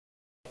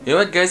You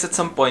know what guys, at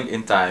some point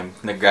in time,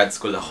 nag-grad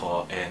school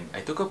ako and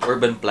I took up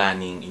urban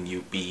planning in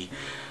UP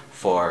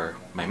for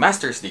my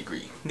master's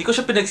degree. Hindi ko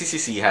siya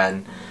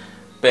pinagsisisihan,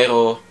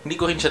 pero hindi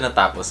ko rin siya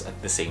natapos at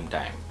the same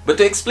time. But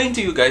to explain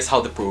to you guys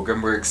how the program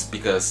works,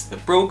 because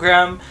the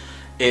program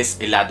is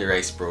a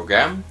ladderized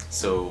program.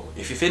 So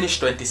if you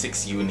finish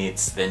 26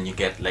 units, then you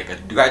get like a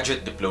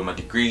graduate diploma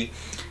degree.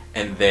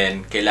 And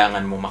then,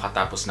 kailangan mo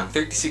makatapos ng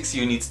 36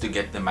 units to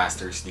get the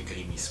master's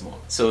degree mismo.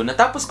 So,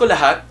 natapos ko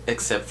lahat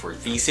except for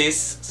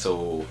thesis.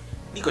 So,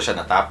 hindi ko siya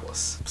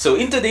natapos.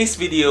 So, in today's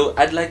video,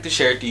 I'd like to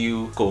share to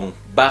you kung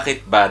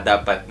bakit ba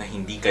dapat na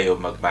hindi kayo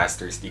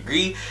mag-master's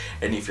degree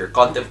and if you're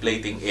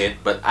contemplating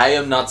it, but I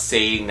am not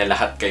saying na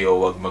lahat kayo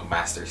wag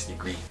mag-master's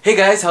degree. Hey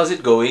guys, how's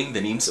it going?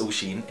 The name's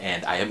Oshin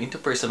and I am into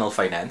personal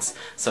finance,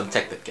 some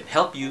tech that can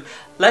help you,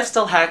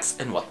 lifestyle hacks,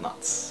 and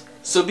whatnots.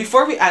 So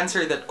before we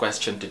answer that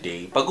question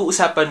today,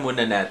 pag-uusapan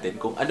muna natin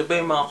kung ano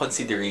ba yung mga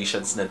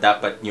considerations na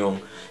dapat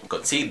nyong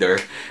consider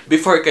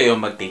before kayo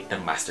mag-take ng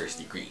master's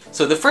degree.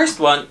 So the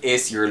first one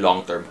is your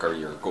long-term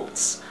career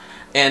goals.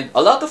 And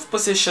a lot of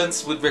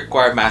positions would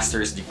require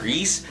master's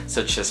degrees,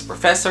 such as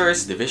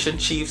professors, division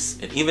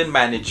chiefs, and even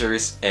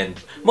managers.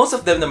 And most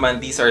of them naman,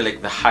 these are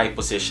like the high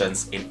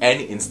positions in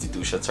any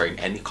institutions or in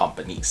any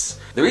companies.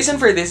 The reason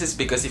for this is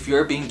because if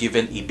you're being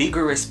given a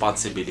bigger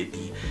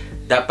responsibility,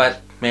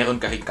 dapat meron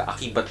ka rin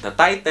kaakibat na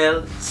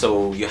title,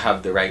 so you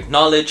have the right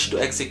knowledge to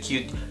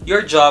execute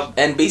your job.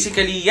 And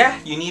basically, yeah,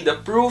 you need a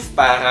proof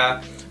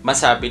para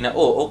masabi na,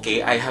 oh, okay,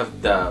 I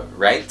have the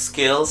right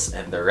skills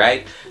and the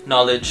right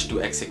knowledge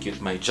to execute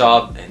my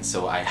job, and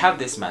so I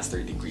have this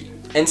master degree.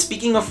 And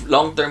speaking of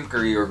long-term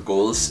career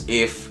goals,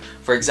 if,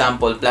 for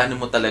example, plano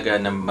mo talaga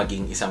na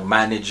maging isang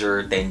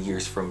manager 10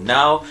 years from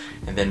now,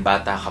 and then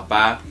bata ka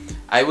pa,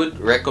 I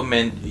would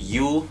recommend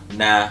you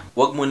na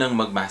wag mo nang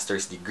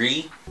mag-master's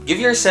degree.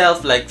 Give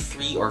yourself like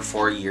 3 or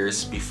 4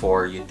 years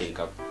before you take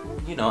up,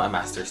 you know, a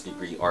master's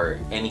degree or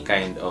any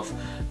kind of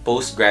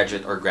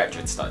postgraduate or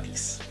graduate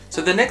studies. So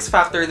the next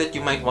factor that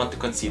you might want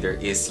to consider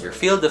is your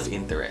field of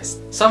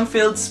interest. Some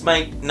fields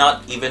might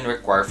not even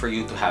require for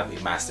you to have a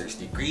master's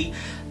degree.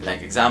 Like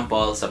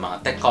example, sa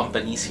mga tech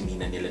companies, hindi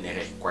na nila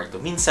nire-require to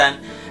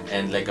minsan.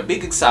 And like a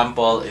big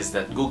example is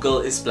that Google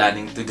is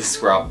planning to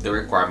disrupt the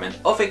requirement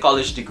of a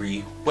college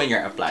degree when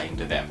you're applying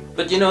to them.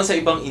 But you know, sa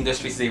ibang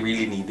industries, they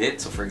really need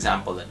it. So for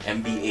example, an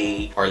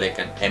MBA or like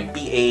an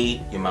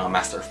MPA, yung mga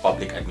Master of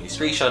Public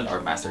Administration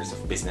or Masters of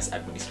Business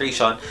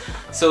Administration.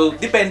 So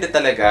depende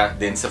talaga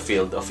din sa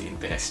field of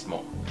interest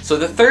mo. So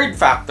the third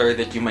factor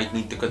that you might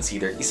need to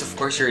consider is of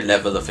course your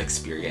level of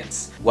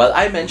experience. While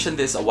I mentioned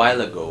this a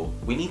while ago,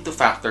 we need to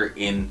factor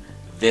in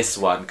this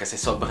one kasi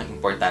sobrang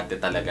importante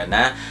talaga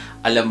na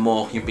alam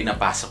mo yung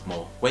pinapasok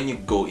mo when you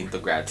go into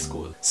grad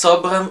school.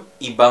 Sobrang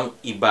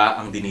ibang-iba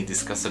ang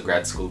dinidiscuss sa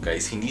grad school,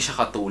 guys. Hindi siya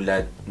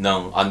katulad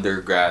ng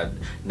undergrad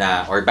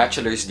na or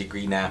bachelor's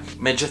degree na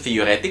medyo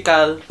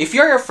theoretical. If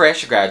you're a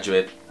fresh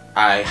graduate,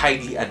 I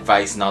highly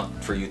advise not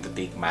for you to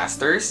take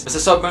masters. Kasi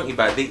sobrang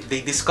iba, they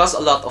discuss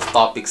a lot of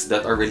topics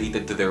that are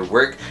related to their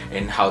work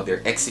and how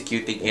they're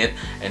executing it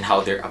and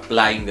how they're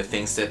applying the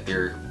things that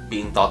they're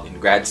being taught in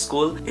grad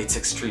school. It's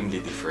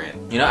extremely different.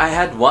 You know, I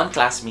had one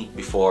classmate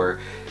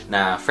before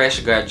na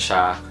fresh grad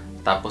siya,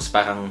 tapos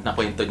parang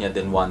nakwento niya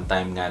din one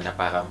time nga na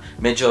parang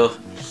medyo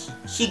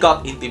he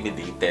got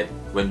intimidated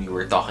when we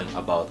were talking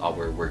about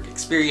our work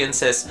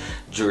experiences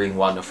during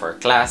one of our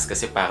class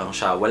kasi parang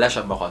wala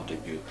siyang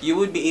ma-contribute. You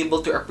would be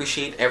able to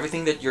appreciate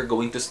everything that you're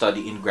going to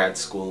study in grad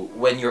school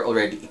when you're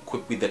already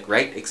equipped with the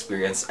right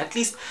experience. At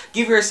least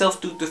give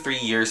yourself 2 to 3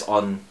 years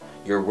on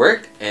your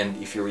work, and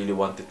if you really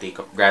want to take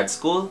up grad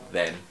school,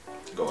 then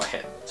go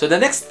ahead. So the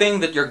next thing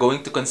that you're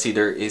going to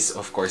consider is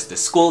of course the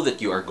school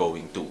that you are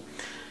going to.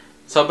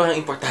 Sobrang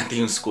importante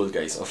yung school,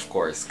 guys, of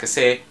course.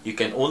 Kasi you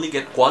can only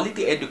get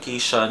quality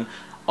education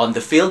on the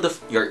field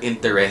of your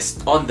interest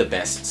on the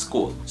best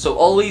school. So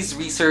always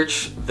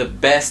research the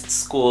best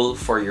school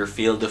for your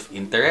field of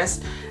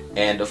interest.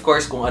 And of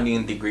course, kung ano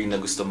yung degree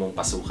na gusto mong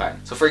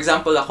pasukan. So for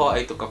example, ako,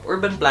 I took up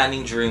urban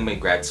planning during my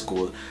grad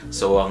school.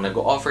 So ang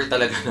nag-offer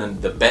talaga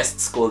nun, the best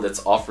school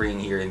that's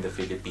offering here in the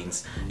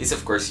Philippines is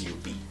of course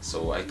UP.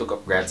 So I took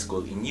up grad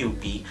school in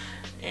UP.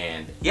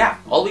 And yeah,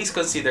 always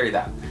consider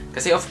that.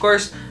 Kasi of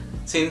course,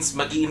 since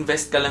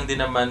mag-i-invest ka lang din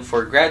naman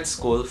for grad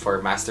school, for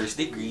master's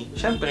degree,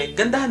 syempre,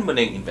 gandahan mo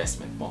na yung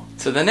investment mo.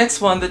 So the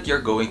next one that you're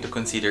going to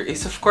consider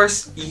is of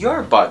course your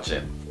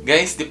budget.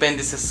 Guys,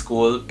 depende sa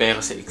school,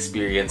 pero sa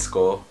experience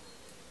ko,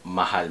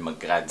 mahal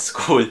mag-grad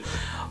school.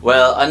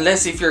 Well,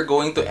 unless if you're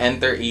going to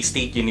enter a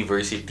state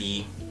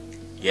university,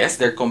 yes,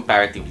 they're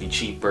comparatively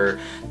cheaper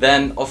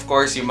than, of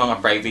course, yung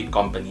mga private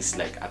companies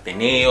like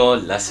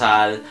Ateneo,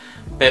 LaSalle.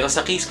 Pero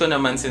sa case ko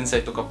naman, since I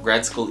took up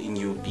grad school in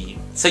UP,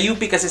 sa UP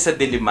kasi sa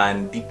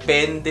Diliman,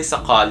 depende sa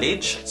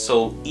college.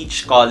 So,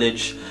 each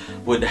college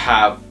would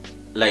have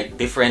like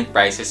different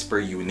prices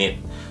per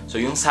unit. So,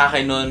 yung sa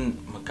akin nun,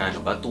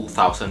 magkano ba?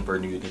 2,000 per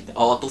unit.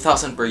 Oo,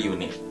 2,000 per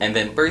unit. And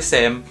then per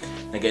SEM,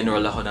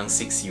 nag-enroll ako ng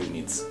 6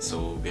 units.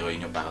 So,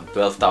 biruin nyo parang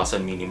 12,000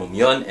 minimum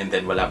yon, and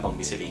then wala pang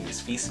miscellaneous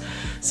fees.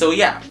 So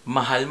yeah,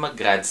 mahal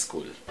mag-grad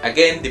school.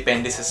 Again,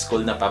 depende sa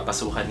school na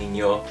papasukan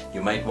ninyo.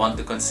 You might want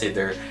to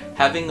consider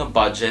having a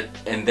budget,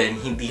 and then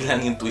hindi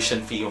lang yung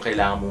tuition fee yung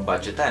kailangan mong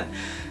budgetan.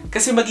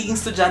 Kasi magiging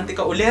estudyante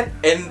ka ulit,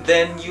 and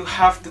then you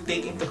have to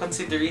take into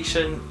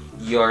consideration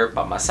your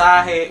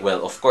pamasahe.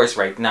 Well, of course,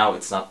 right now,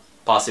 it's not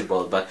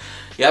possible, but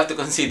you have to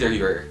consider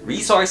your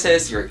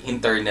resources, your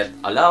internet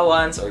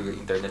allowance or your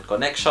internet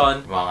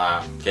connection, mga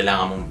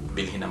kailangan mong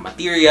bilhin ng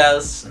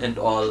materials and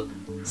all.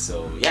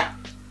 So yeah,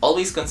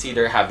 always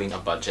consider having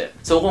a budget.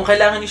 So kung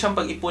kailangan niyo siyang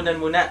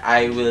pag-ipunan muna,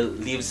 I will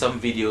leave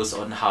some videos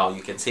on how you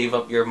can save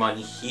up your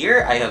money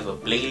here. I have a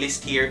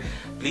playlist here.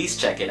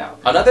 Please check it out.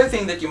 Another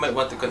thing that you might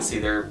want to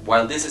consider,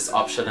 while this is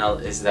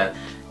optional, is that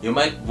you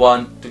might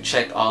want to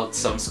check out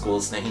some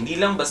schools na hindi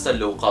lang basta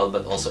local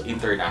but also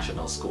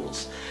international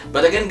schools.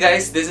 But again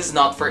guys, this is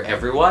not for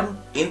everyone.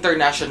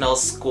 International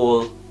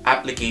school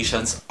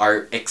applications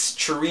are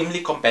extremely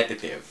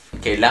competitive.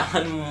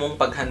 Kailangan mong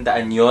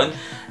paghandaan yon,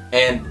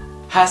 and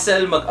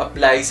hassle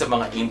mag-apply sa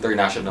mga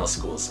international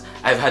schools.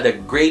 I've had a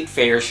great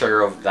fair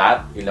share of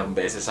that. Ilang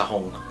beses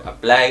akong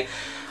apply.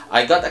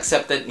 I got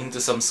accepted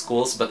into some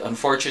schools, but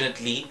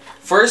unfortunately,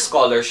 for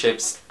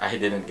scholarships, I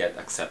didn't get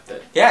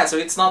accepted. Yeah, so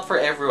it's not for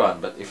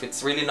everyone, but if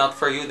it's really not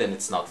for you, then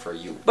it's not for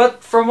you.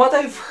 But from what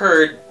I've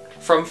heard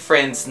from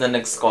friends na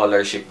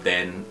nag-scholarship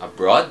din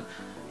abroad,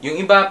 yung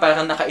iba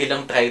parang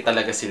nakailang try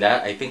talaga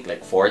sila. I think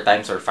like 4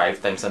 times or 5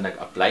 times na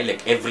nag-apply.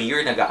 Like every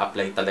year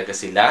nag-a-apply talaga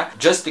sila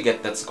just to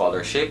get that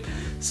scholarship.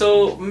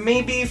 So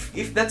maybe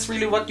if that's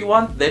really what you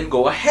want, then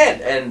go ahead,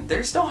 and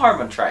there's no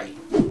harm in trying.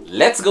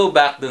 Let's go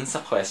back dun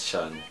sa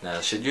question na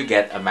should you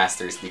get a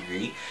master's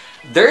degree?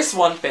 There's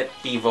one pet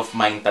peeve of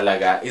mine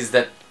talaga, is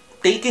that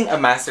taking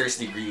a master's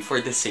degree for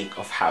the sake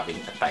of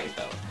having a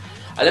title.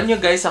 Alam nyo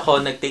guys,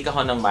 nag-take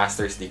ako ng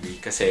master's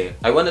degree kasi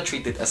I want to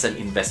treat it as an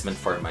investment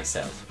for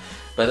myself.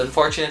 But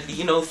unfortunately,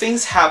 you know,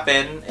 things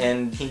happen,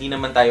 and hindi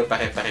naman tayo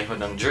pare-pareho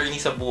ng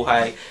journey sa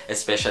buhay,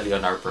 especially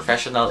on our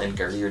professional and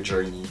career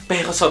journey.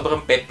 Pero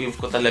sobrang pet peeve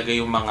ko talaga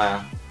yung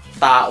mga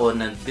tao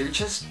na they're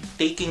just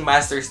taking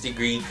master's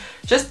degree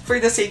just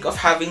for the sake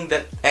of having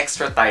that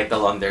extra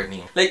title on their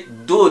name. Like,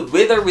 dude,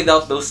 with or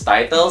without those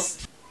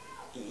titles,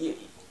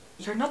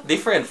 you're not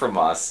different from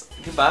us.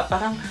 Diba?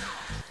 Parang,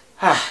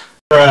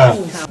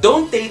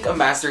 Don't take a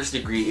master's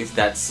degree if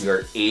that's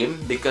your aim,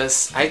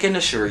 because I can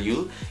assure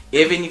you,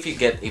 even if you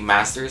get a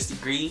master's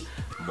degree,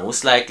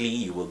 most likely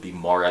you will be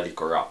morally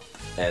corrupt.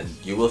 And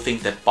you will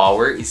think that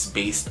power is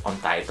based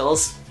on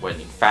titles, when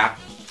in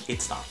fact,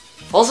 it's not.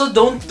 Also,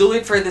 don't do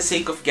it for the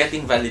sake of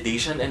getting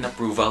validation and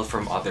approval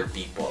from other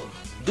people.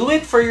 Do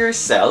it for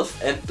yourself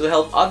and to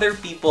help other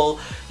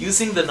people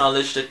using the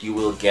knowledge that you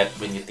will get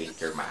when you take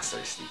your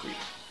master's degree.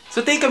 So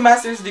take a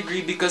master's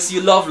degree because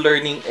you love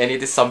learning, and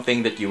it is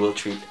something that you will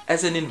treat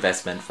as an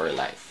investment for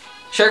life.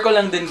 Share ko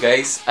lang din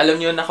guys, alam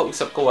niyo,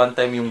 nakausap ko one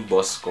time yung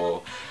boss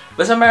ko.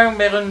 Basta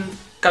meron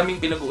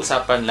kaming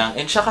pinag-uusapan lang,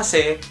 and siya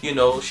kasi, you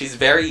know, she's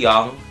very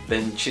young,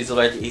 then she's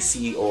already a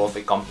CEO of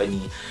a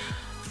company.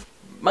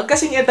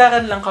 Magkasing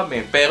edaran lang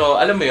kami,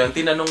 pero alam mo yun,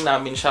 tinanong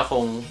namin siya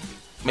kung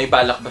may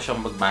balak ba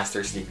siyang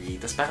mag-master's degree.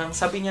 Tapos parang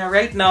sabi niya,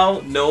 right now,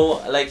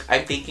 no, like,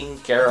 I'm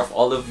taking care of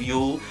all of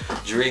you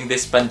during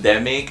this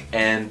pandemic.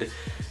 And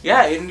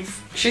yeah, and if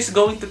she's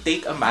going to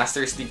take a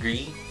master's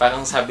degree,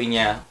 parang sabi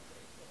niya,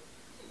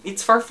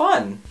 it's for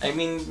fun. I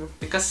mean,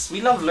 because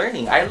we love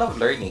learning. I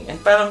love learning. And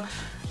parang,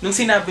 nung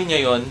sinabi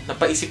niya yon,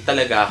 napaisip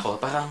talaga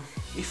ako, parang,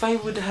 if I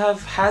would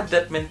have had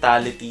that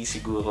mentality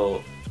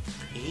siguro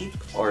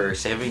 8 or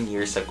 7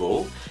 years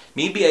ago,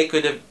 maybe I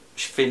could have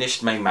finished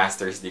my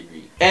master's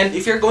degree. And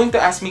if you're going to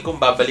ask me kung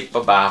babalik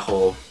pa ba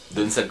ako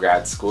dun sa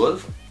grad school,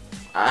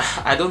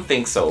 I don't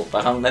think so.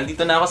 Parang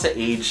nandito na ako sa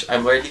age,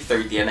 I'm already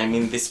 30, and I'm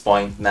in this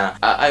point na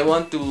I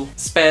want to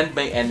spend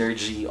my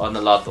energy on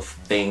a lot of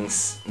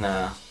things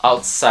na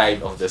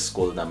outside of the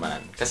school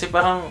naman. Kasi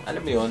parang,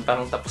 alam mo yun,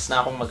 parang tapos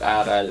na akong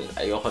mag-aral,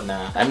 ayoko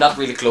na. I'm not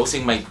really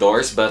closing my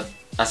doors, but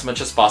as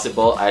much as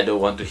possible, I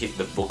don't want to hit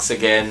the books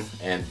again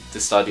and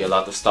to study a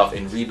lot of stuff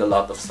and read a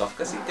lot of stuff.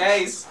 Kasi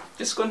guys,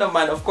 just ko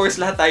naman, of course,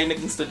 lahat tayo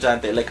naging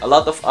estudyante. Like, a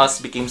lot of us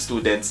became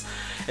students,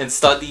 and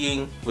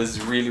studying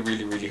was really,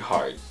 really, really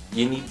hard.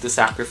 You need to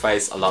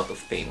sacrifice a lot of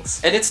things.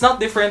 And it's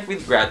not different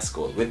with grad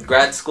school. With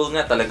grad school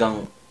nga,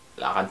 talagang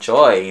wala kang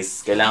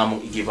choice. Kailangan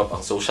mong i-give up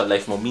ang social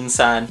life mo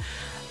minsan.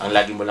 Ang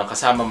lagi mo lang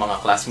kasama,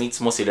 mga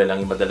classmates mo, sila lang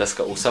yung madalas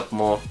kausap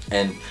mo.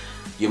 And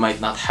you might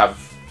not have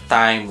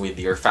time with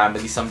your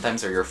family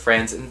sometimes or your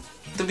friends, and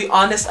to be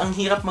honest, ang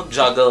hirap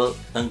mag-juggle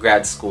ng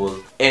grad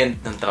school and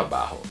ng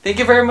trabaho. Thank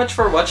you very much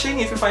for watching.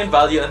 If you find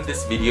value on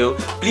this video,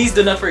 please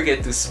do not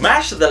forget to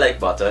smash the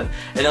like button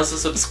and also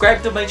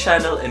subscribe to my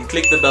channel and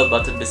click the bell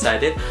button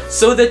beside it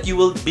so that you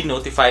will be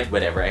notified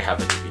whenever I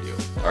have a new video.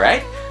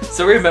 Alright?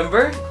 So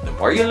remember, the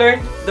more you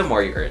learn, the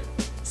more you earn.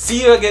 See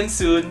you again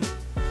soon.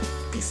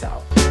 Peace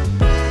out.